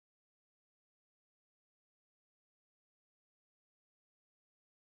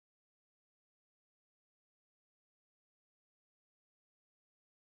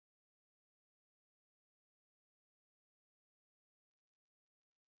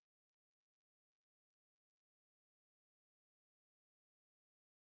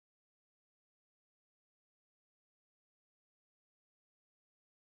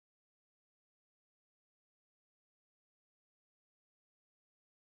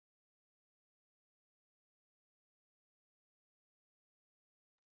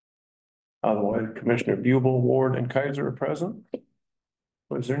Otherwise, Commissioner Buble, Ward, and Kaiser are present.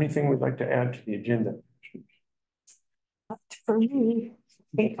 Was there anything we'd like to add to the agenda? Not for me.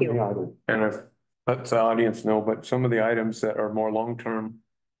 Thank you. And I've let the audience know, but some of the items that are more long-term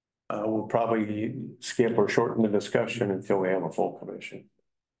we'll probably skip or shorten the discussion until we have a full commission.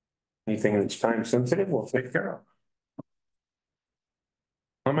 Anything that's time sensitive, we'll take care of.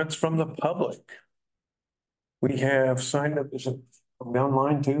 Comments from the public. We have signed up. Is it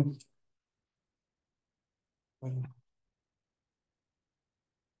online too?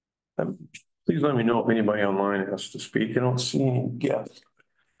 Please let me know if anybody online has to speak. I don't see any guests.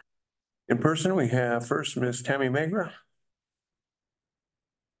 In person, we have first Miss Tammy Magra.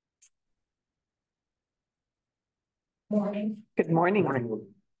 Morning. Good morning. Morning.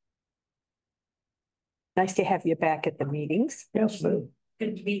 Nice to have you back at the meetings. Yes, ma'am.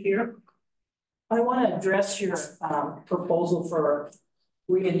 Good to be here. I want to address your proposal for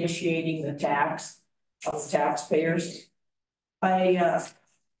reinitiating the tax of taxpayers. I'm a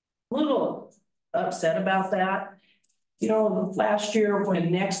little upset about that. You know, last year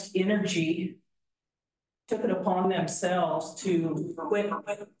when Next Energy took it upon themselves to quit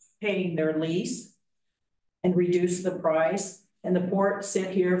paying their lease and reduce the price, and the port sit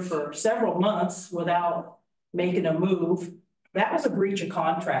here for several months without making a move, that was a breach of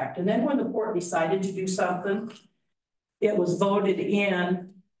contract. And then when the port decided to do something, it was voted in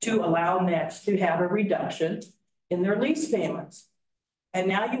to allow Next to have a reduction in their lease payments. And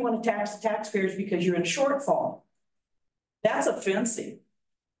now you want to tax the taxpayers because you're in shortfall. That's offensive.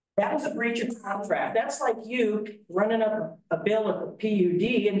 That was a breach of contract. That's like you running up a bill at the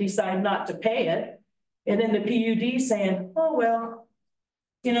PUD and decide not to pay it. And then the PUD saying, oh, well,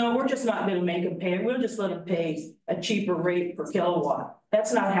 you know, we're just not going to make them pay it. We'll just let them pay a cheaper rate per kilowatt.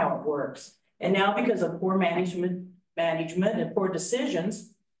 That's not how it works. And now because of poor management and poor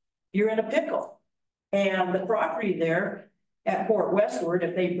decisions, you're in a pickle. And the property there at Port Westward,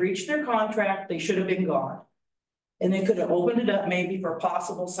 if they breached their contract, they should have been gone. And they could have opened it up maybe for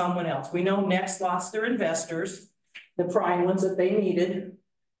possible someone else. We know Next lost their investors, the prime ones that they needed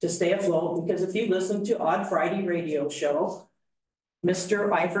to stay afloat, because if you listen to Odd Friday radio show, Mr.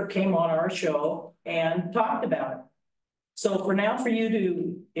 Eifert came on our show and talked about it. So for now, for you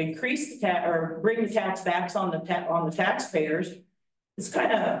to increase the tax or bring the tax back on the taxpayers, it's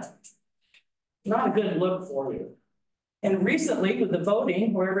kind of not a good look for you. And recently with the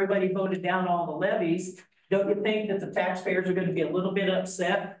voting, where everybody voted down all the levies, don't you think that the taxpayers are going to be a little bit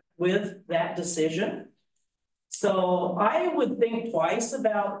upset with that decision? So I would think twice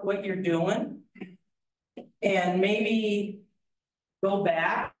about what you're doing and maybe go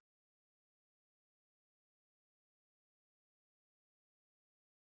back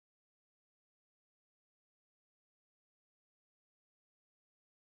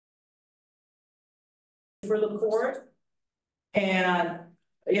for the court. And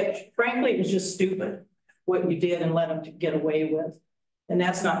frankly, it was just stupid what you did and let them to get away with. And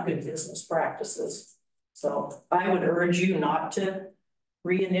that's not good business practices. So I would urge you not to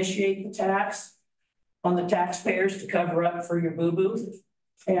reinitiate the tax on the taxpayers to cover up for your boo-boo.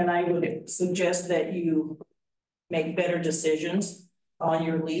 And I would suggest that you make better decisions on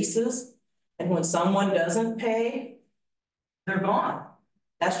your leases. And when someone doesn't pay, they're gone.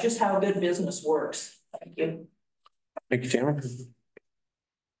 That's just how good business works. Thank you. Thank you, Chairman.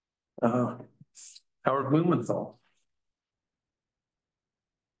 Howard Blumenthal.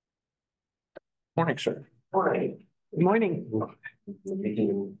 Morning, sir. Morning. Good morning.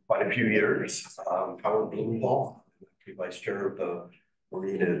 Making quite a few years. Howard Blumenthal, Vice Chair of the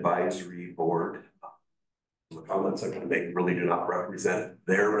Marine Advisory Board. The comments I'm going to make really do not represent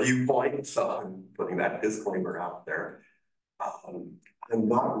their viewpoint, so I'm putting that disclaimer out there. I'm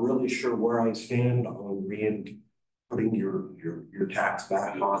not really sure where I stand on putting your tax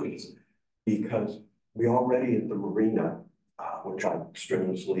back on it, because we already at the marina, which I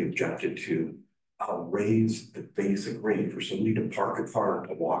strenuously objected to, raise the basic rate for somebody to park a car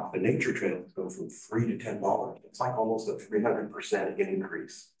to walk the nature trail to go from $3 to $10. It's like almost a 300%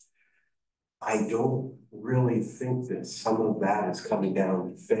 increase. I don't really think that some of that is coming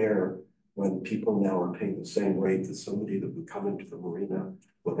down fair when people now are paying the same rate as somebody that would come into the marina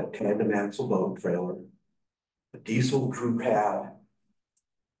with a tandem axle boat trailer, a diesel crew cab,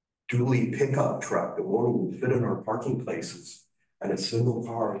 dually pickup truck that won't even fit in our parking places, and a single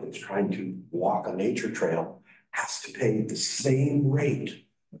car that's trying to walk a nature trail has to pay the same rate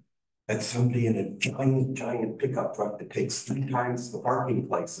that somebody in a giant pickup truck that takes 3 times the parking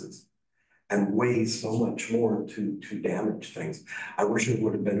places and weighs so much more to damage things. I wish it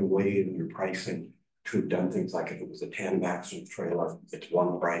would have been a way in your pricing to have done things like if it was a tandem axle trailer, it's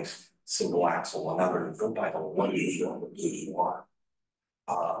one price, single axle, another, go by the one you want.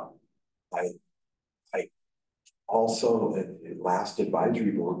 I also, at the last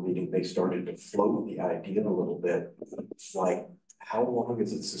advisory board meeting, they started to float the idea a little bit, like, how long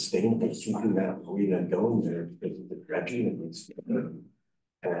is it sustainable keeping that marina going there because of the dredging and these,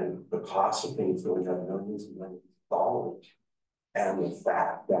 and the cost of things going up millions and millions of dollars. And the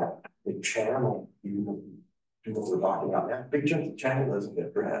fact that the channel, even do what we're talking about now, big chunk of the channel doesn't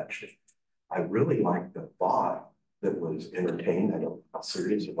get dredged. I really like the thought that was entertained. I don't know how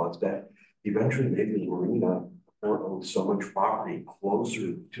serious it was, that eventually maybe the marina or owns so much property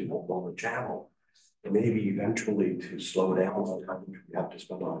closer to the channel, and maybe eventually to slow down on how much we have to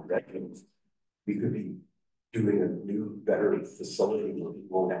spend on dredging, we could be doing a new, better facility where we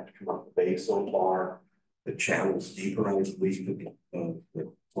won't have to come up the bay so far. The channel's deeper, I believe, the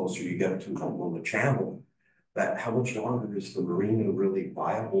closer you get to the channel, that how much longer is the marina really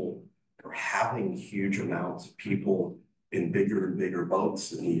viable for having huge amounts of people in bigger and bigger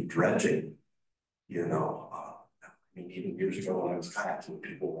boats that need dredging? You know, I mean, even years ago when I was kayaking,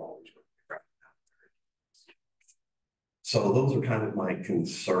 people were always going. So those are kind of my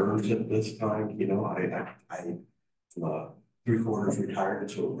concerns at this time. You know, I'm 3/4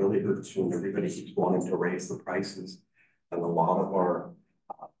 retired, so it really hurts when everybody keeps wanting to raise the prices. And a lot of our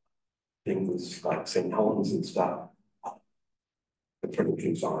things like St. Helens and stuff, putting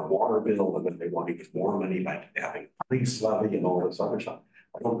things on our water bill, and then they want to get more money by having a police levy and all this other stuff.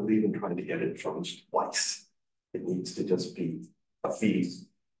 I don't believe in trying to get it from us twice. It needs to just be a fee,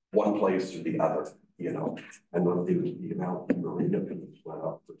 one place or the other, you know. And when the amount of marina fees went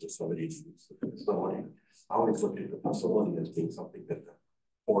up for just somebody to use the facility, I always looked at the facility as being something that the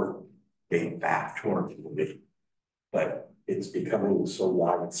port gave back to our community. But it's becoming so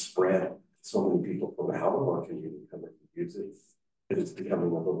widespread, so many people from out of our community come and use it, that it's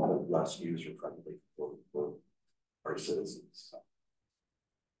becoming a little less user friendly for our citizens. So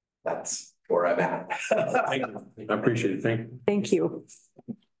that's where I'm at. Thank you. I appreciate it. Thank you. Thank you.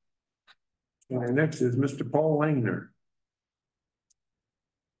 Next is Mr. Paul Langner.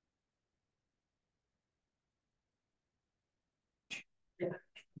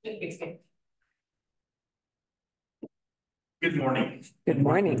 Good morning. Good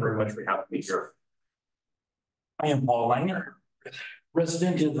morning. Thank you very much for having me here. I am Paul Langer,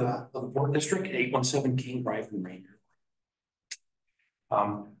 resident of the Port District at 817 King Drive in Rainier.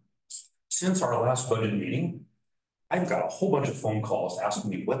 Since our last budget meeting, I've got a whole bunch of phone calls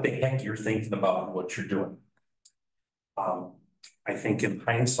asking me what the heck you're thinking about and what you're doing. I think in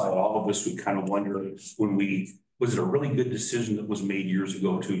hindsight, all of us would kind of wonder was it a really good decision that was made years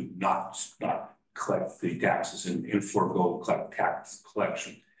ago to not collect the taxes and forego tax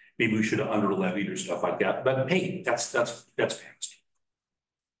collection? Maybe we should have under levied or stuff like that. But hey, that's past.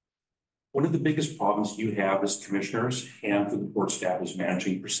 One of the biggest problems you have as commissioners and for the board staff is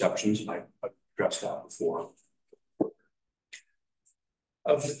managing perceptions, and I've addressed that before.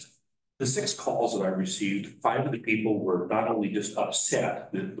 Of the 6 calls that I received, 5 of the people were not only just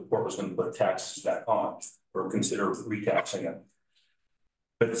upset that the court was going to put taxes back on or consider retaxing it,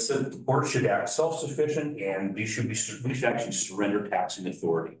 but said the court should act self-sufficient and we should actually surrender taxing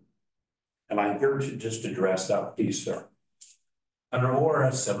authority. And I'm here to just address that piece there. Under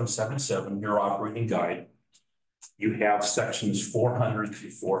ORS 777, your operating guide, you have sections 400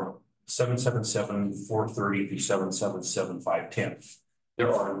 through 777, 430 through 777, 510.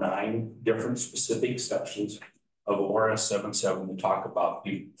 There are 9 different specific sections of ORS 77 that talk about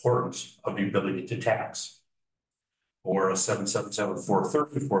the importance of the ability to tax. ORS 777,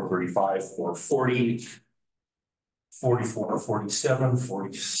 430, 435, 440, 44, 47,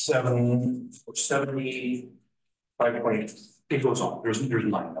 47, 470, 520. It goes on. There's 9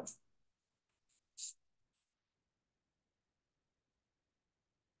 of them.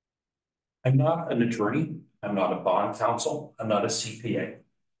 I'm not an attorney. I'm not a bond counsel. I'm not a CPA.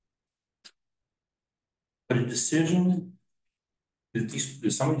 But a decision that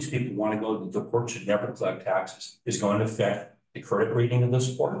some of these people want to go that the court should never collect taxes is going to affect the credit rating of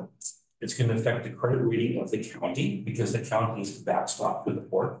this port. It's going to affect the credit rating of the county because the county is the backstop for the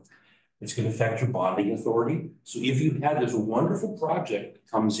port. It's going to affect your bonding authority. So if you had this wonderful project that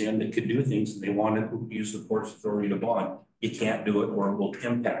comes in that could do things and they want to use the port's authority to bond, you can't do it or it will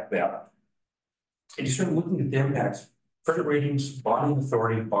impact that. And you start looking at the impacts. Credit ratings, bonding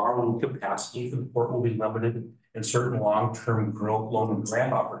authority, borrowing capacity for the port will be limited, and certain long-term growth loan and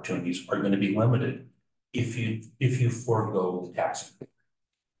grant opportunities are going to be limited if you forego the tax.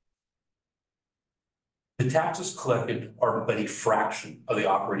 The taxes collected are but a fraction of the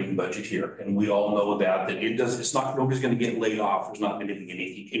operating budget here, and we all know that it's not, nobody's gonna get laid off, there's not gonna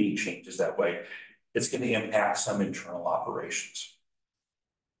be any changes that way. It's gonna impact some internal operations.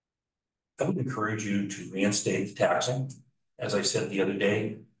 I would encourage you to reinstate the taxing. As I said the other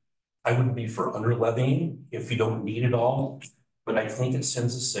day, I would be for under levying if you don't need it all, but I think it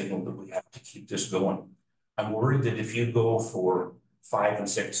sends a signal that we have to keep this going. I'm worried that if you go for 5 and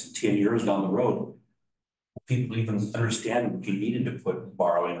 6 and 10 years down the road, people even understand you needed to put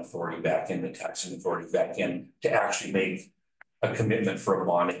borrowing authority back in, the taxing authority back in to actually make a commitment for a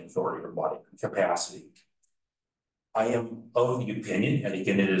bonding authority or bonding capacity. I am of the opinion, and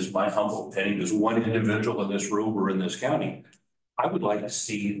again, it is my humble opinion, as one individual in this room or in this county, I would like to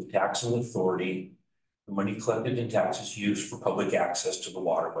see the taxing authority, the money collected in taxes used for public access to the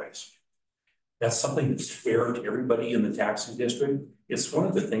waterways. That's something that's fair to everybody in the taxing district. It's one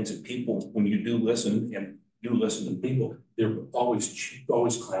of the things that people, when you do listen to people, they're always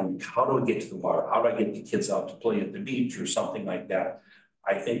claiming, how do I get to the water? How do I get the kids out to play at the beach or something like that?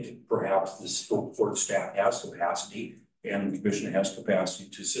 I think perhaps the support staff has capacity and the commission has capacity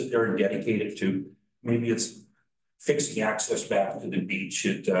to sit there and dedicate it to, maybe it's fixing access back to the beach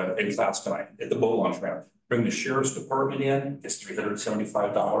at Gladstone, at the boat launch ramp. Bring the sheriff's department in, it's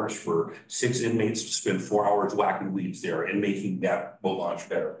 $375 for 6 inmates to spend 4 hours whacking weeds there and making that boat launch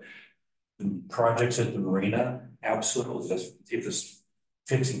better. The projects at the marina, absolutely, if it's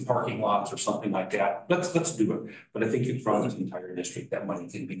fixing parking lots or something like that, let's do it. But I think across the entire district, that money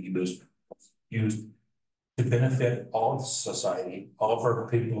can be used to benefit all of society, all of our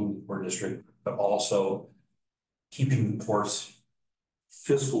people in our district, but also keeping the port's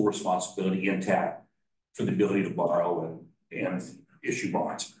fiscal responsibility intact for the ability to borrow and issue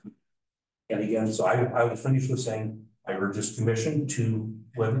bonds. And again, so I would finish with saying, I urge this commission to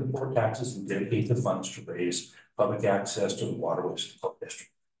levy the port taxes and dedicate the funds to raise public access to the waterways of the Port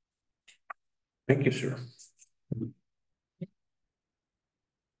District. Thank you, sir.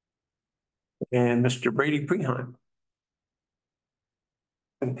 And Mr. Brady Preheim.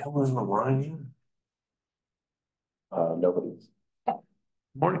 And Helen the line. Nobody.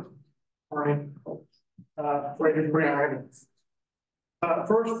 Morning. Morning. Brady Preheim.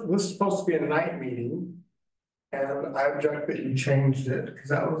 First, this is supposed to be a night meeting. And I object that you changed it because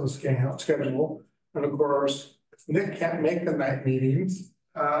that was a schedule. And of course, if Nick can't make the night meetings,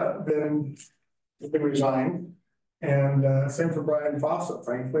 then he can resign. And same for Brian Fawcett,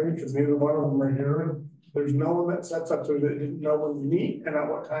 frankly, because neither one of them are here. There's no one that sets up there that didn't know when you meet and at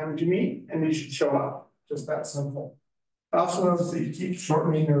what time you meet, and you should show up. Just that simple. I also notice that you keep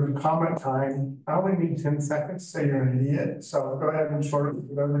shortening your comment time. I only need 10 seconds to say you're an idiot. So go ahead and shorten it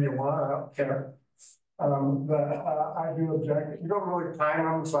whatever you want. I don't care. I do object. You don't really time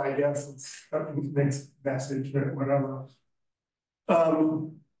them, so I guess it's a mixed message, but whatever.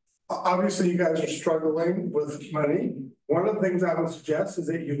 Obviously, you guys are struggling with money. One of the things I would suggest is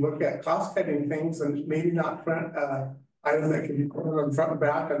that you look at cost-cutting things and maybe not print items that can be printed on front and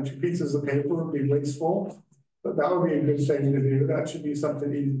back on 2 pieces of paper would be wasteful. But that would be a good thing to do. That should be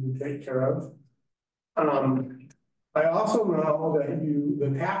something easy to take care of. I also know that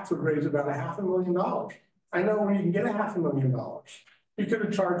the tax would raise about $500,000. I know where you can get $500,000. You could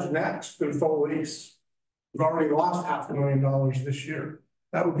have charged next through full lease. You've already lost $500,000 this year.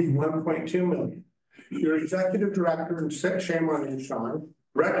 That would be $1.2 million. Your executive director, and shame on you, Sean,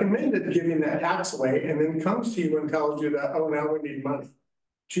 recommended giving that tax away and then comes to you and tells you that, oh, now we need money.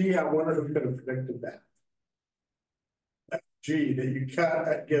 Gee, I wonder who could have predicted that. Gee, that you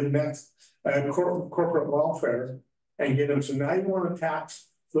cut, give next corporate welfare and get them. So now you want to tax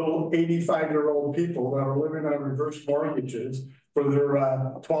little 85-year-old people that are living on reverse mortgages for their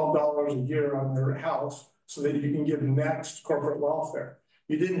 $12 a year on their house so that you can give next corporate welfare.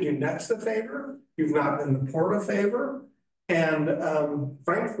 You didn't do next a favor. You've not done the port a favor. And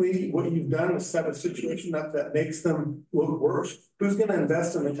frankly, what you've done is set a situation up that makes them look worse. Who's going to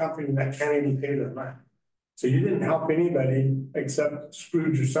invest in a company that can't even pay their rent? So you didn't help anybody except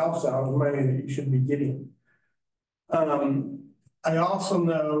Scrooge yourselves out of money that you should be getting. I also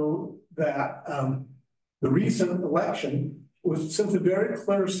know that the recent election sent a very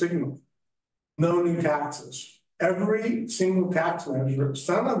clear signal. No new taxes. Every single tax measure,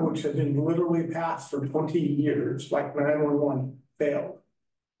 some of which have been literally passed for 20 years, like 911, failed.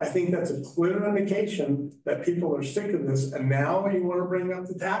 I think that's a clear indication that people are sick of this, and now you want to bring up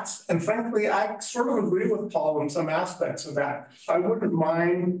the tax. And frankly, I sort of agree with Paul in some aspects of that. I wouldn't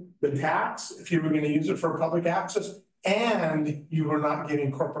mind the tax if you were going to use it for public access and you were not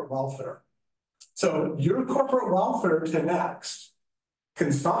getting corporate welfare. So your corporate welfare to next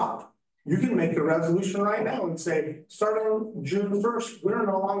can stop. You can make a resolution right now and say, starting June 1st, we're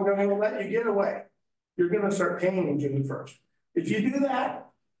no longer gonna let you get away. You're gonna start paying in June 1st. If you do that,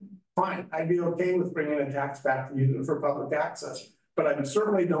 fine, I'd be okay with bringing a tax back to you for public access, but I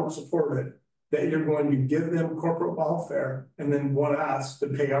certainly don't support it. That you're going to give them corporate welfare and then want us to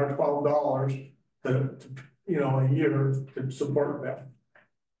pay our $12 to a year to support them.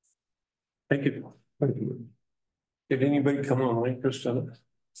 Thank you. Thank you. Did anybody come online, Kristen?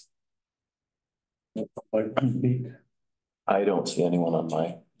 I don't see anyone on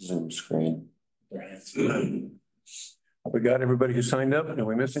my Zoom screen. We got everybody who signed up. Did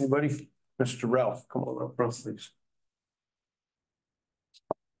we miss anybody? Mr. Ralph, come on up front, please.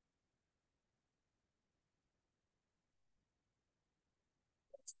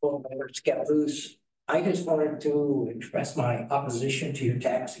 Well, Mayor Scappoose, I just wanted to express my opposition to your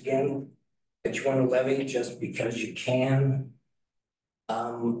tax again, that you want to levy just because you can.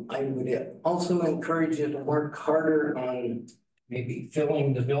 I would also encourage you to work harder on maybe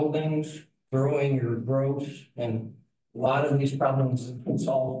filling the buildings, growing your growth, and a lot of these problems can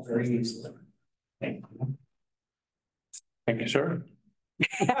solve very easily. Thank you. Thank you, sir.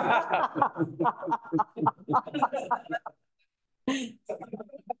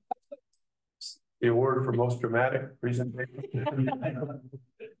 The award for most dramatic presentation.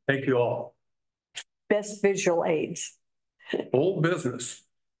 Thank you all. Best visual aids. Old business.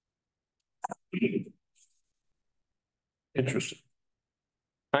 Interesting.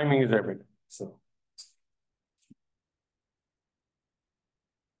 Timing is everything, so.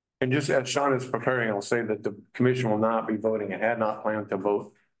 And just as Sean is preparing, I'll say that the commission will not be voting. It had not planned to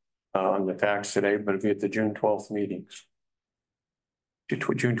vote on the tax today, but it'll be at the June 12th meetings.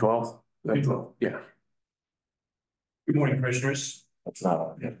 June 12th? Yeah. Good morning, commissioners. That's not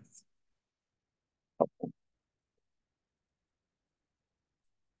on yet.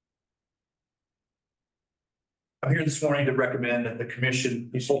 I'm here this morning to recommend that the commission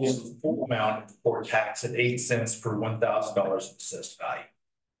impose the full amount of port tax at 8 cents per $1,000 of assessed value.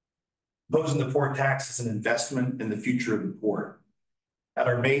 Imposing the port tax is an investment in the future of the port. At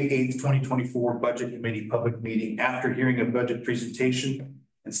our May 8th, 2024 Budget Committee public meeting, after hearing a budget presentation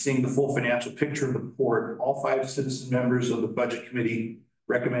and seeing the full financial picture of the port, all 5 citizen members of the Budget Committee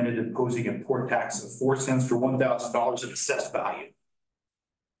recommended imposing a port tax of 4 cents for $1,000 of assessed value.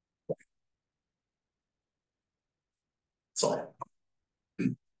 So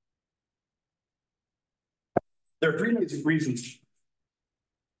there are 3 basic reasons.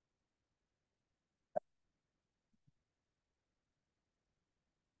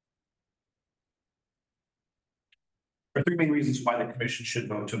 There are 3 main reasons why the commission should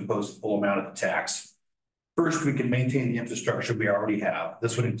vote to impose the full amount of the tax. First, we can maintain the infrastructure we already have.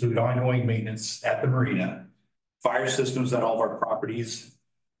 This would include ongoing maintenance at the marina, fire systems at all of our properties,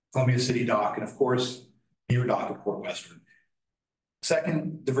 Columbia City Dock, and of course, Beaver Dock at Port Western.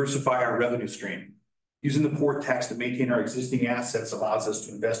 Second, diversify our revenue stream. Using the port tax to maintain our existing assets allows us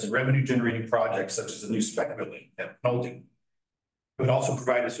to invest in revenue generating projects such as the new spec building at Penulty. It would also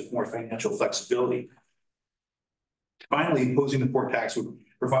provide us with more financial flexibility. Finally, imposing the port tax would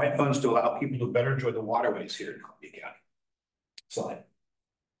provide funds to allow people to better enjoy the waterways here in Columbia County. Slide.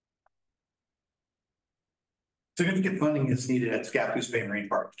 Significant funding is needed at Scappoose Bay Marine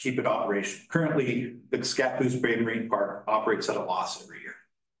Park to keep it operational. Currently, the Scappoose Bay Marine Park operates at a loss every year.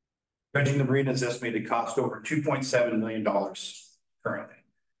 Dredging the marina is estimated to cost over $2.7 million currently.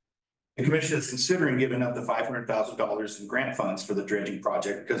 The commission is considering giving up the $500,000 in grant funds for the dredging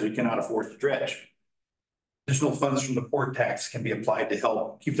project because we cannot afford to dredge. Additional funds from the port tax can be applied to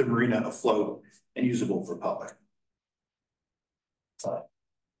help keep the marina afloat and usable for public.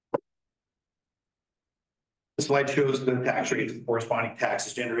 The slide shows the tax rates and corresponding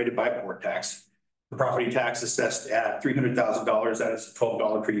taxes generated by port tax. The property tax assessed at $300,000, that is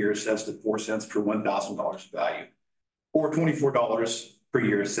 $12 per year, assessed at 4 cents per $1,000 of value, or $24 per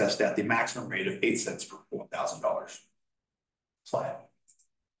year assessed at the maximum rate of 8 cents per $1,000. Slide.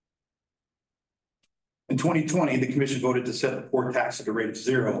 In 2020, the commission voted to set the port tax at a rate of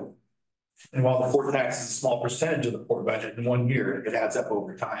 0. And while the port tax is a small percentage of the port budget in 1 year, it adds up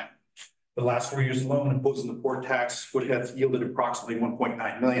over time. The last 4 years alone, imposing the port tax would have yielded approximately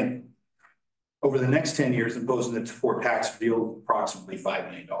 $1.9 million. Over the next 10 years, imposing the port tax would yield approximately $5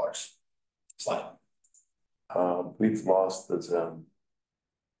 million. Slide. We've lost the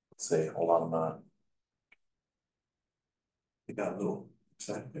let's say, hold on a minute. You got a little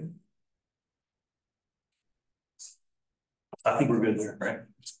excited. I think we're good there, right?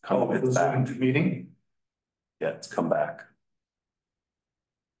 It's back. Meeting. Yeah, it's come back.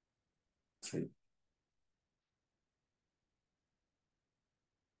 Let's see.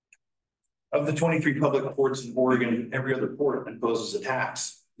 Of the 23 public ports in Oregon, every other port imposes a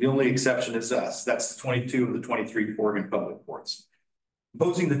tax. The only exception is us. That's 22 of the 23 Oregon public ports.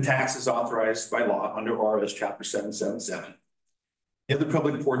 Imposing the tax is authorized by law under RS Chapter 777. The other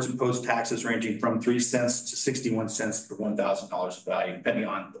public ports impose taxes ranging from 3 cents to 61 cents per $1,000 of value, depending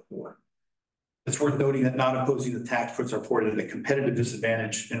on the port. It's worth noting that not imposing the tax puts our port at a competitive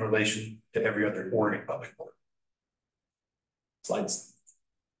disadvantage in relation to every other Oregon public port. Slides.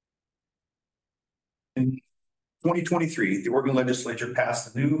 In 2023, the Oregon legislature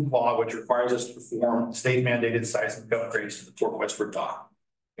passed a new law which requires us to perform state-mandated seismic upgrades to the Port Westford dock.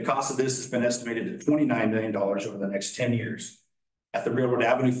 The cost of this has been estimated at $29 million over the next 10 years. At the Railroad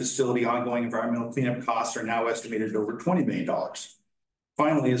Avenue facility, ongoing environmental cleanup costs are now estimated at over $20 million.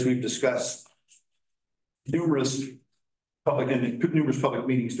 Finally, as we've discussed, numerous public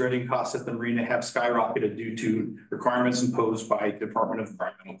meetings, dredging costs at the marina have skyrocketed due to requirements imposed by Department of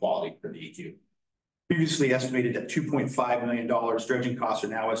Environmental Quality, or DEQ. Previously estimated at $2.5 million, dredging costs are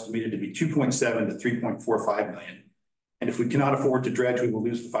now estimated to be $2.7 to $3.45 million. And if we cannot afford to dredge, we will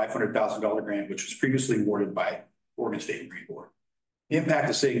lose the $500,000 grant, which was previously awarded by Oregon State Marine Board. The impact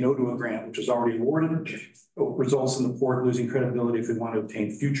of saying no to a grant, which was already awarded, results in the port losing credibility if we want to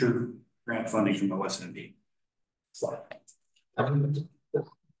obtain future grant funding from OSND. Slide.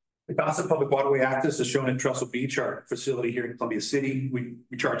 The cost of public waterway access is shown at Trestle Beach, our facility here in Columbia City. We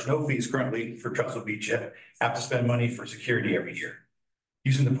charge no fees currently for Trestle Beach yet, have to spend money for security every year.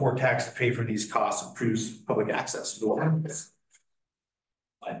 Using the port tax to pay for these costs improves public access to the water.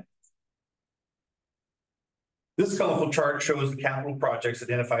 This colorful chart shows the capital projects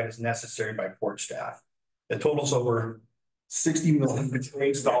identified as necessary by port staff. It totals over $60 million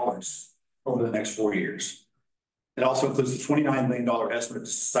over the next 4 years. It also includes the $29 million estimate to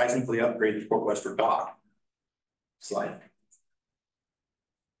seismically upgrade the Port Westford dock. Slide.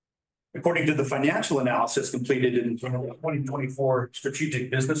 According to the financial analysis completed in the 2024 strategic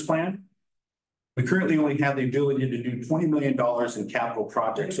business plan, we currently only have the ability to do $20 million in capital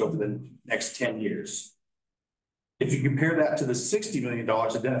projects over the next 10 years. If you compare that to the $60 million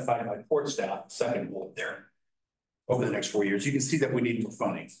identified by port staff, second bullet there, over the next 4 years, you can see that we need more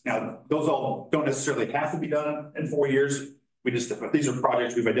funding. Now, those all don't necessarily have to be done in 4 years. These are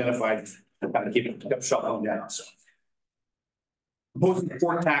projects we've identified and kind of keep shuffling down. So, proposing the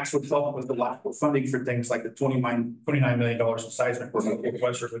port tax would help with the lack of funding for things like the $29 million in seismic work on Port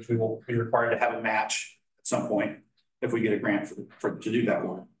Westford, which we will be required to have a match at some point if we get a grant to do that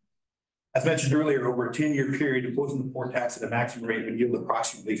work. As mentioned earlier, over a 10-year period, imposing the port tax at a maximum rate would yield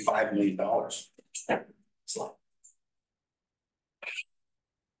approximately $5 million. Slide.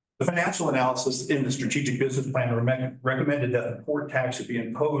 The financial analysis in the strategic business plan recommended that the port tax should be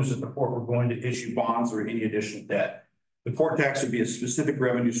imposed if the port were going to issue bonds or any additional debt. The port tax would be a specific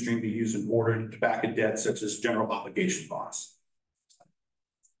revenue stream to be used in order to back a debt such as general obligation bonds.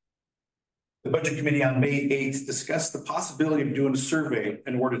 The Budget Committee on May 8th discussed the possibility of doing a survey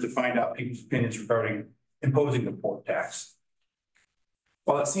in order to find out people's opinions regarding imposing the port tax.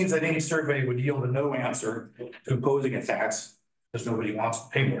 While it seems that any survey would yield a no answer to imposing a tax, because nobody wants to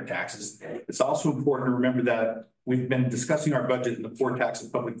pay more taxes, it's also important to remember that we've been discussing our budget and the port tax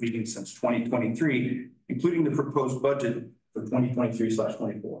in public meetings since 2023, including the proposed budget for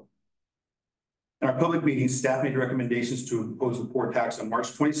 2023/24. In our public meetings, staff made recommendations to impose the port tax on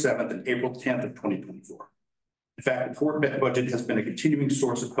March 27th and April 10th of 2024. In fact, the port budget has been a continuing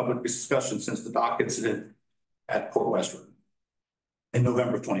source of public discussion since the dock incident at Port Westford in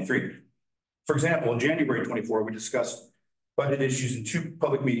November of 23. For example, in January 24, we discussed budget issues in 2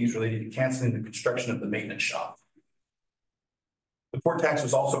 public meetings related to canceling the construction of the maintenance shop. The port tax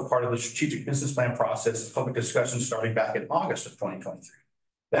was also part of the strategic business plan process of public discussion starting back in August of 2023.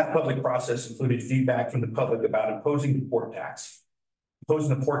 That public process included feedback from the public about imposing the port tax.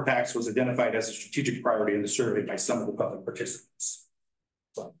 Imposing the port tax was identified as a strategic priority in the survey by some of the public participants.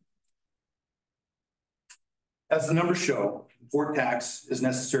 So, as the numbers show, the port tax is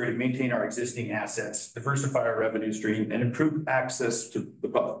necessary to maintain our existing assets, diversify our revenue stream, and improve access to the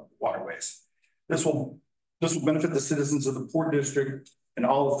public waterways. This will benefit the citizens of the Port District and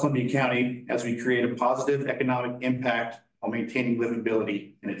all of Columbia County as we create a positive economic impact while maintaining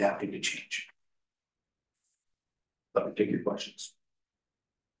livability and adapting to change. Let me take your questions.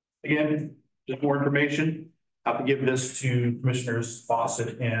 Again, just more information. I can give this to Commissioners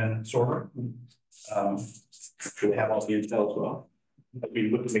Fawcett and Sorber. They have all the intel as well.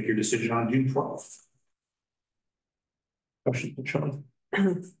 We look to make your decision on June 12th. Question for Sean?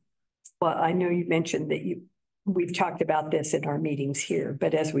 Well, I know you mentioned that we've talked about this in our meetings here,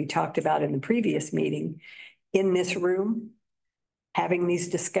 but as we talked about in the previous meeting, in this room, having these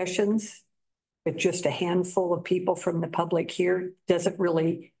discussions with just a handful of people from the public here doesn't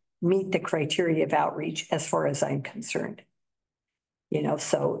really meet the criteria of outreach as far as I'm concerned. You know,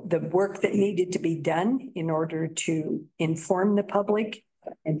 so the work that needed to be done in order to inform the public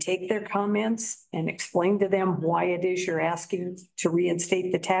and take their comments and explain to them why it is you're asking to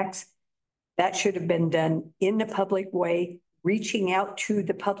reinstate the tax, that should have been done in the public way, reaching out to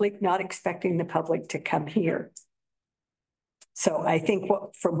the public, not expecting the public to come here. So I think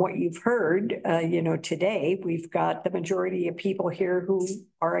from what you've heard, you know, today, we've got the majority of people here who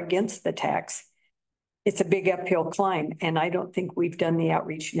are against the tax. It's a big uphill climb, and I don't think we've done the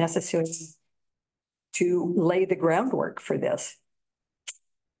outreach necessary to lay the groundwork for this.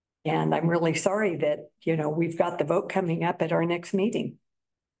 And I'm really sorry that, you know, we've got the vote coming up at our next meeting.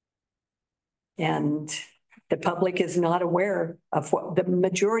 And the public is not aware of what, the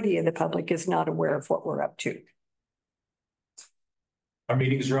majority of the public is not aware of what we're up to. Our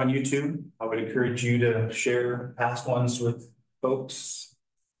meetings are on YouTube. I would encourage you to share past ones with folks.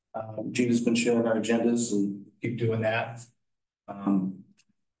 Gina's been sharing our agendas and keep doing that.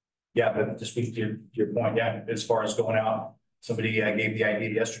 Yeah, but to speak to your point, yeah, as far as going out, somebody gave the idea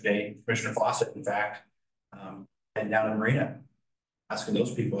yesterday, Commissioner Fawcett, in fact, heading down to Marina, asking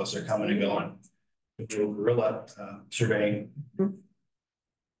those people as they're coming and going, to do a guerrilla surveying.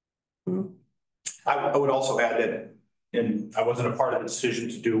 Mm-hmm. I would also add that, and I wasn't a part of the decision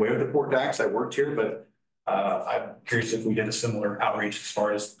to do away with the port tax. I worked here, but I'm curious if we did a similar outreach as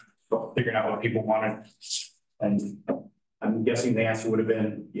far as figuring out what people wanted. And I'm guessing the answer would have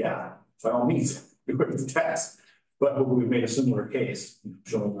been, yeah, by all means, we would the tax. But we've made a similar case,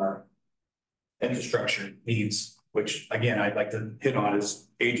 showing our infrastructure needs, which again, I'd like to hit on is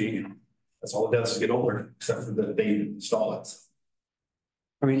aging. And that's all it does is get older, except for the day you install it.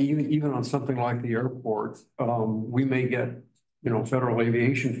 I mean, even on something like the airport, we may get, you know, federal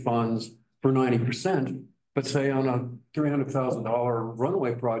aviation funds for 90%, but say on a $300,000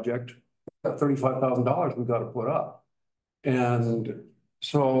 runway project, that $35,000 we've got to put up. And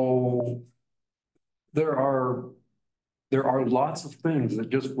so there are lots of things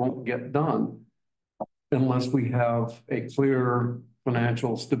that just won't get done unless we have a clear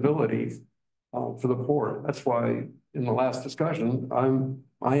financial stability for the port. That's why in the last discussion,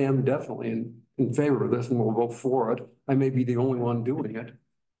 I am definitely in favor of this, and we'll vote for it. I may be the only one doing it,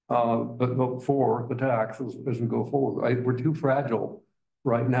 but vote for the tax as we go forward. We're too fragile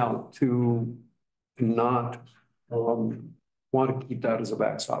right now to not want to keep that as a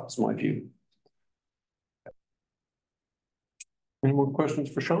backstop, is my view. Any more questions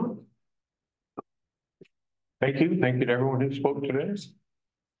for Sean? Thank you. Thank you to everyone who spoke today.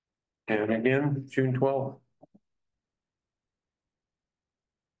 And again, June 12th.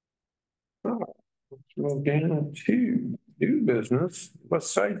 Let's move down to new business,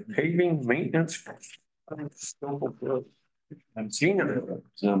 West Side paving maintenance. I'm seeing it.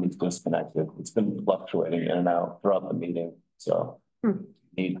 Zoom is disconnected. It's been fluctuating in and out throughout the meeting, so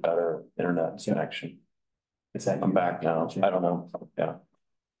need better internet connection. I'm back now. I don't know. Yeah.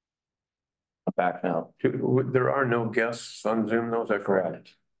 I'm back now. There are no guests on Zoom, though, is that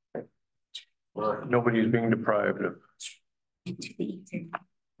correct? Nobody's being deprived of.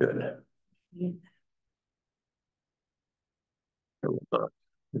 Good.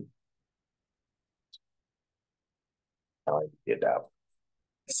 I get out.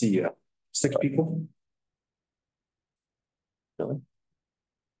 See 6 people. Really?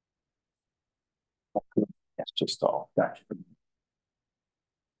 That's just all. Gotcha.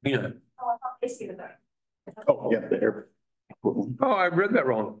 Yeah. Oh, yeah, there. Oh, I read that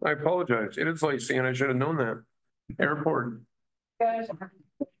wrong. I apologize. It is Lacey, and I should have known that. Airport. Got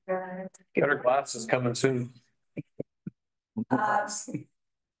her glasses coming soon.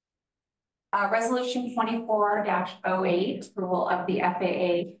 Resolution 24-08, approval of the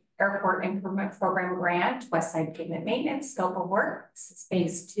FAA Airport Improvement Program Grant, West Side Pavement Maintenance, scope of work. This is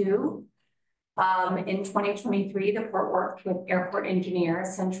phase 2. In 2023, the port worked with airport engineer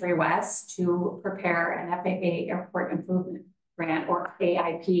Century West to prepare an FAA Airport Improvement Grant, or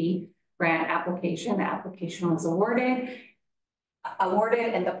AIP grant application. The application was awarded,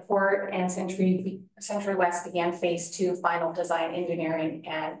 and the port and Century West began phase 2 final design engineering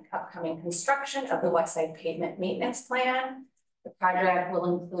and upcoming construction of the West Side Pavement Maintenance Plan. The project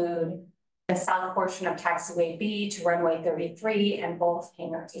will include the south portion of taxiway B to runway 33 and both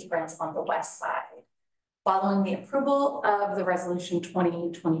hangar aprons on the west side. Following the approval of the resolution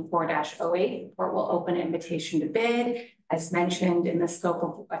 2024-08, the port will open an invitation to bid. As mentioned in the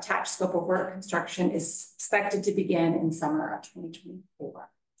attached scope of work, construction is expected to begin in summer of 2024.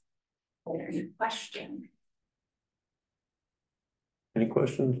 Are there any questions? Any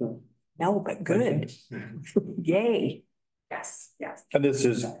questions? No, but good. Yay. Yes, yes. And this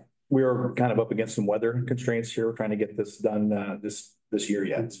is, we're kind of up against some weather constraints here. We're trying to get this done this year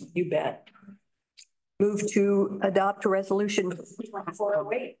yet. You bet. Move to adopt a resolution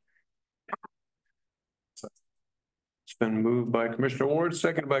 2408. It's been moved by Commissioner Ward,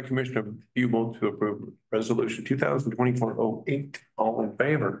 seconded by Commissioner Buble to approve resolution 2024-08. All in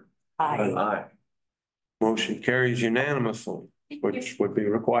favor? Aye. Aye. Motion carries unanimously, which would be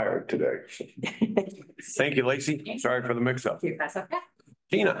required today. Thank you, Lacey. Sorry for the mix-up. That's okay.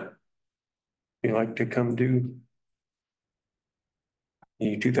 Tina, you like to come do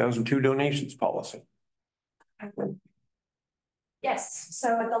the 2002 donations policy? Yes,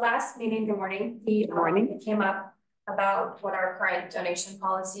 so at the last meeting, good morning, it came up about what our current donation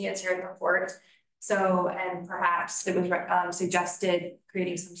policy is here in the port. So, and perhaps it was suggested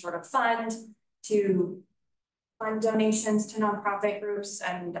creating some sort of fund to fund donations to nonprofit groups.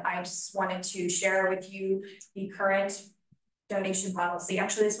 And I just wanted to share with you the current donation policy.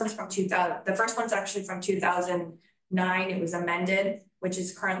 Actually, this one's from 2000. The first one's actually from 2009. It was amended, which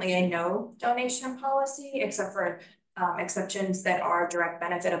is currently a no donation policy, except for exceptions that are direct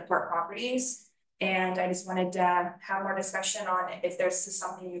benefit of port properties. And I just wanted to have more discussion on if there's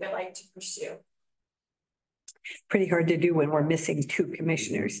something you would like to pursue. Pretty hard to do when we're missing 2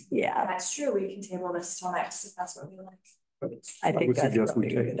 commissioners. Yeah, That's true. We can table this till next if that's what we like. I think would that's suggest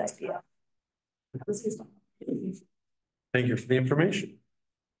we probably a take good idea. Thank you for the information.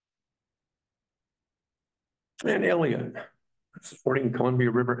 And Elliot, supporting Columbia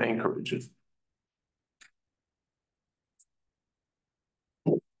River anchorages.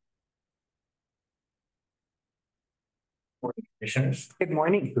 Commissioners. Good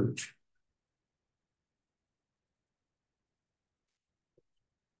morning.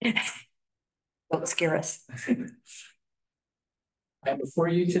 Don't scare us. I'm before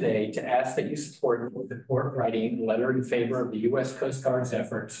you today to ask that you support the port writing a letter in favor of the U.S. Coast Guard's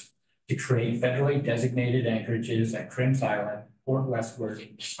efforts to create federally designated anchorages at Crims Island, Port Westward,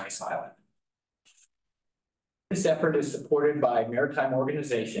 and Ice Island. This effort is supported by maritime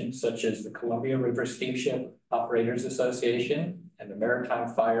organizations such as the Columbia River Steamship Operators Association and the Maritime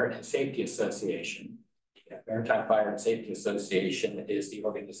Fire and Safety Association. The Maritime Fire and Safety Association is the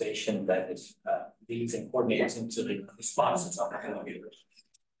organization that is leads and coordinates into the responses on the Columbia River.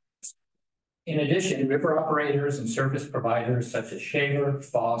 In addition, river operators and service providers such as Shaver,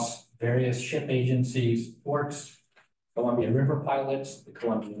 Foss, various ship agencies, ports, Columbia River pilots, the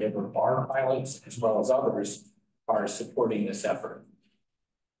Columbia River bar pilots, as well as others, are supporting this effort.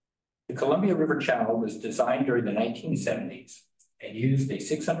 The Columbia River Channel was designed during the 1970s and used a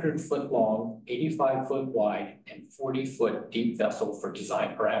 600-foot long, 85-foot wide, and 40-foot deep vessel for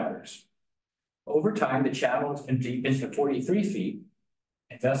design parameters. Over time, the channel has been deepened to 43 feet,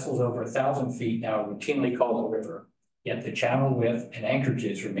 and vessels over 1,000 feet now routinely call the river, yet the channel width and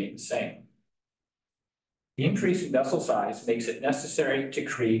anchorages remain the same. The increase in vessel size makes it necessary to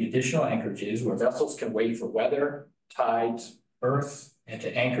create additional anchorages where vessels can wait for weather, tides, berths, and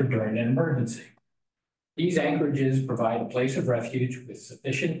to anchor during an emergency. These anchorages provide a place of refuge with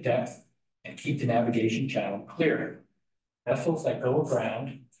sufficient depth and keep the navigation channel clear. Vessels that go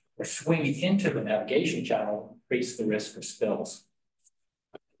aground or swing into the navigation channel increase the risk of spills.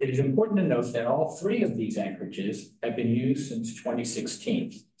 It is important to note that all 3 of these anchorages have been used since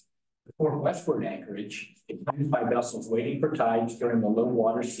 2016. The Port Westward anchorage is used by vessels waiting for tides during the low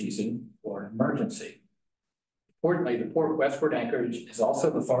water season or an emergency. Importantly, the Port Westward anchorage is also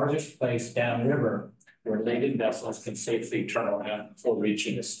the farthest place downriver where laden vessels can safely turn around before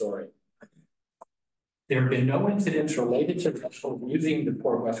reaching the story. There have been no incidents related to vessels using the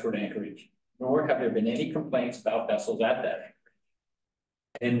Port Westward anchorage, nor have there been any complaints about vessels at that anchorage.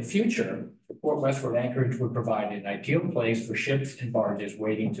 In the future, the Port Westward anchorage would provide an ideal place for ships and barges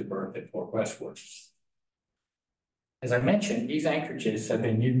waiting to berth at Port Westward. As I mentioned, these anchorages have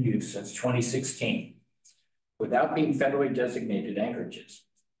been in use since 2016 without being federally designated anchorages.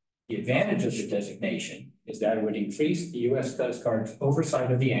 The advantage of the designation is that it would increase the U.S. Coast Guard's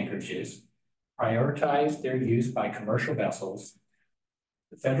oversight of the anchorages, prioritize their use by commercial vessels.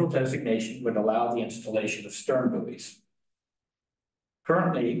 The federal designation would allow the installation of stern buoys.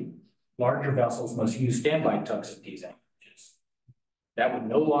 Currently, larger vessels must use standby tugs at these anchorages. That would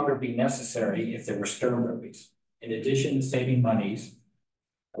no longer be necessary if there were stern buoys. In addition to saving monies,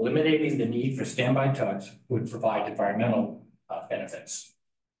 eliminating the need for standby tugs would provide environmental benefits.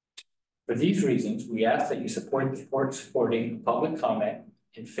 For these reasons, we ask that you support the port supporting public comment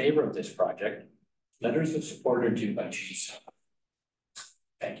in favor of this project. Letters of support are due by June 7th.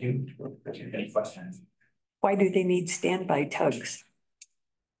 Thank you. Any questions? Why do they need standby tugs?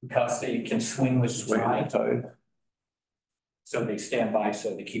 because they can swing with the Swing the tide. tide. So they stand by,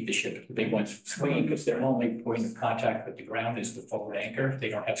 so they keep the ship, the big ones swinging, because their only point of contact with the ground is the forward anchor. They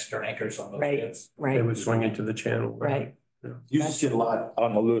don't have stern anchors on those Right. ships. They right, would swing into the channel. right. You see it a lot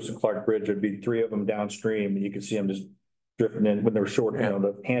on the Lewis and Clark Bridge. There'd be three of them downstream and you could see them just drifting in when they were short, you know,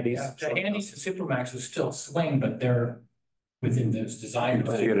 the handies. Yeah, the Handies and Supermaxes still swing, but they're within those design. You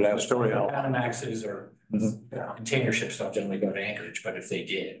get it out, story out. Panamaxes or Mhm. container ships don't generally go to anchorage, but if they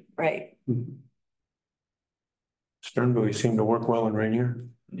did, Right. Stern buoys seem to work well in Rainier.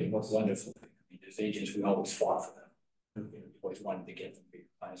 it works wonderfully. I mean, as agents, we always fought for them. We always wanted to get them to be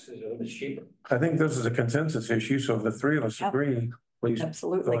clients, because it was cheaper. I think this is a consensus issue, so if the three of us Yep. agree, please go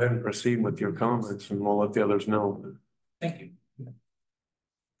Absolutely. ahead and proceed with your comments and we'll let the others know. Thank you.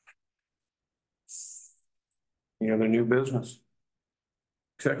 Any other new business?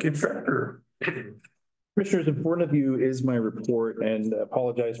 Executive Director. Commissioners, in front of you is my report and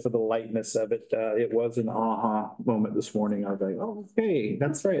apologize for the lightness of it. It was an aha moment this morning. I was like, oh, okay,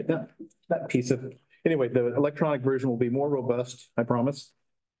 that's right. That piece of, anyway, the electronic version will be more robust, I promise.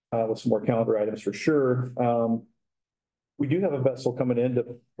 With some more calendar items for sure. We do have a vessel coming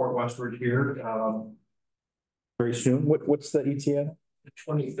into Port Westward here very soon. What's the ETA? The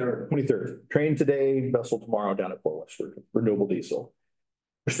 23rd. 23rd. Train today, vessel tomorrow down at Port Westward, renewable diesel.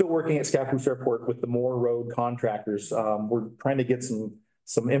 We're still working at Scappoose Airport with the Moore Road contractors. We're trying to get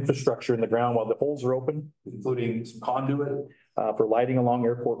some infrastructure in the ground while the holes are open, including some conduit for lighting along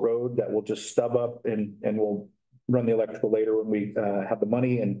Airport Road that will just stub up and we'll run the electrical later when we have the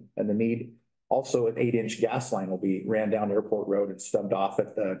money and the need. Also, an 8-inch gas line will be ran down Airport Road and stubbed off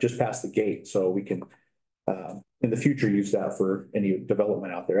at just past the gate, so we can in the future use that for any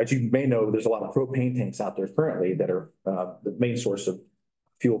development out there. As you may know, there's a lot of propane tanks out there currently that are the main source of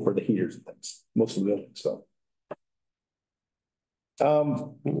fuel for the heaters and things, most of the buildings. So,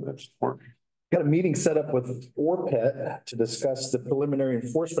 That's important. got a meeting set up with ORPET to discuss the preliminary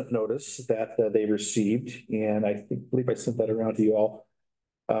enforcement notice that they received, and I believe I sent that around to you all.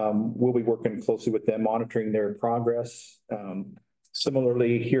 We'll be working closely with them, monitoring their progress.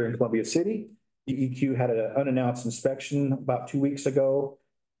 Similarly, here in Columbia City, DEQ had an unannounced inspection about 2 weeks ago.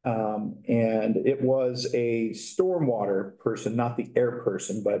 And it was a stormwater person, not the air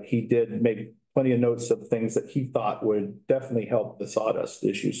person, but he did make plenty of notes of things that he thought would definitely help the sawdust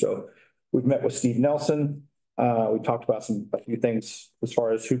issue. So we've met with Steve Nelson. We talked about a few things as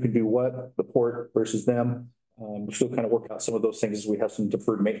far as who can do what, the port versus them. We're still kind of working out some of those things as we have some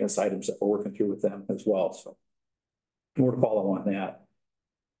deferred maintenance items that we're working through with them as well. So more to follow on that.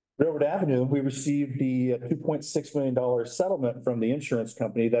 Railroad Avenue, we received the $2.6 million settlement from the insurance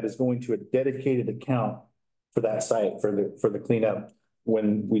company that is going to a dedicated account for that site for the cleanup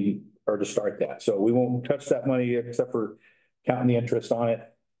when we are to start that. So we won't touch that money except for counting the interest on it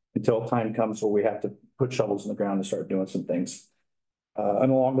until time comes where we have to put shovels in the ground and start doing some things.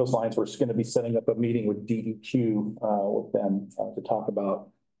 And along those lines, we're going to be setting up a meeting with DEQ with them to talk about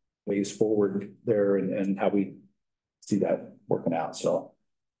ways forward there and how we see that working out. So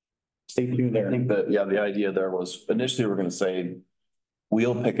stay tuned there. I think that, yeah, the idea there was initially we're gonna say,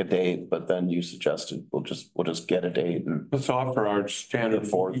 we'll pick a date, but then you suggested we'll just get a date and. Let's offer our standard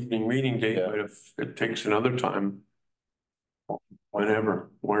evening meeting date, Yeah. but if it takes another time, whenever.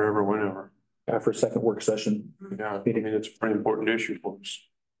 For a second work session. Yeah, I mean, it's a pretty important issue for us.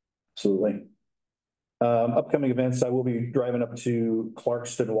 Absolutely. Upcoming events, I will be driving up to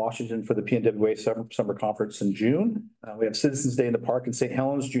Clarkston, Washington for the PNWA Summer Conference in June. We have Citizens Day in the Park in St.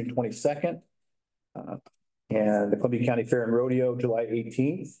 Helens, June 22nd. And the Columbia County Fair and Rodeo, July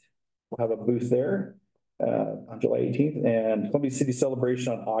 18th. We'll have a booth there on July 18th, and Columbia City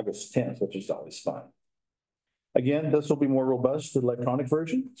Celebration on August 10th, which is always fun. Again, this will be more robust, the electronic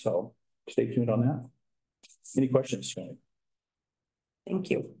version, so stay tuned on that. Any questions? Thank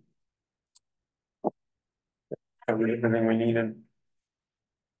you. Everything we needed.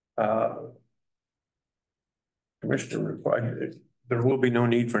 Commissioner replied, there will be no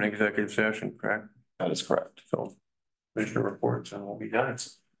need for an executive session, correct? That is correct. So Commissioner reports and we'll be done.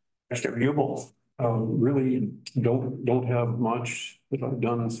 Mr. Hubel. Really don't have much that I've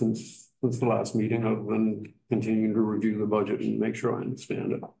done since the last meeting, other than continuing to review the budget and make sure I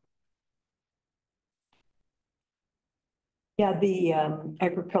understand it. Yeah, the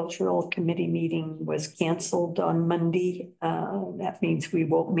agricultural committee meeting was canceled on Monday. That means we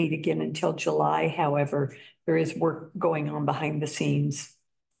won't meet again until July. However, there is work going on behind the scenes.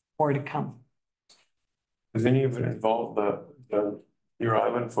 More to come. Does any of it involve your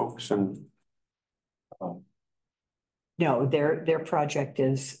island folks and? No, their project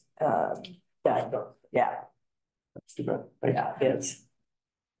is done. Yeah, That's too bad. yeah, it's.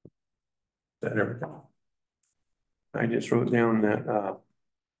 that everything? I just wrote down that,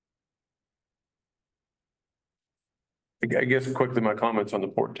 I guess quickly, my comments on the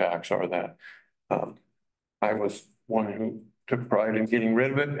port tax are that, I was one who took pride in getting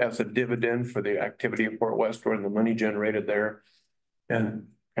rid of it as a dividend for the activity of Port Westward and the money generated there. And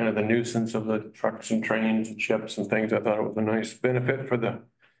kind of the nuisance of the trucks and trains and ships and things. I thought it was a nice benefit for the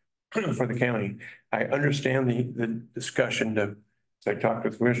county. I understand the discussion to, as I talked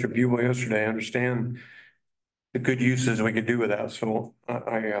with Commissioner Buell yesterday, I understand the good uses we could do with that. So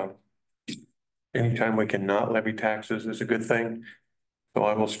anytime we can not levy taxes is a good thing. So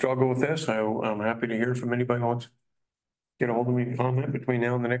I will struggle with this. I'm happy to hear from anybody who wants to get a hold of me and comment between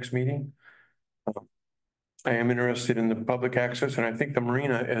now and the next meeting. I am interested in the public access, and I think the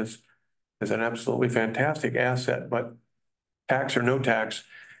marina is an absolutely fantastic asset, but tax or no tax,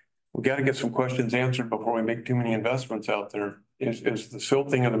 we got to get some questions answered before we make too many investments out there. Is the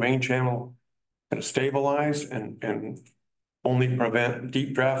silting of the main channel going to stabilize and only prevent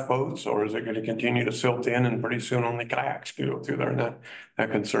deep draft boats, or is it going to continue to silt in and pretty soon only kayaks can go through there? And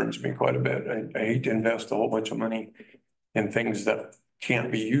that concerns me quite a bit. I hate to invest a whole bunch of money in things that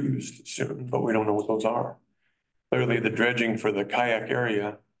can't be used soon, but we don't know what those are. Clearly, the dredging for the kayak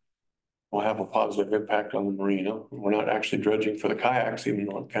area will have a positive impact on the marina. We're not actually dredging for the kayaks, even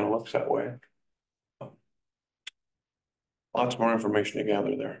though it kind of looks that way. Lots more information to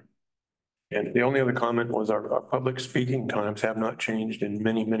gather there. And the only other comment was our public speaking times have not changed in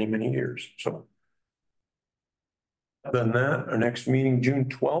many, many, many years. So other than that, our next meeting, June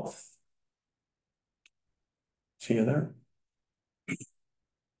 12th. See you there.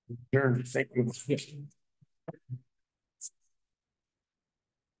 Adjourned. Thank you.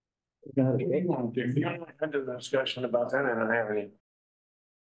 End of the discussion about that. I don't have any.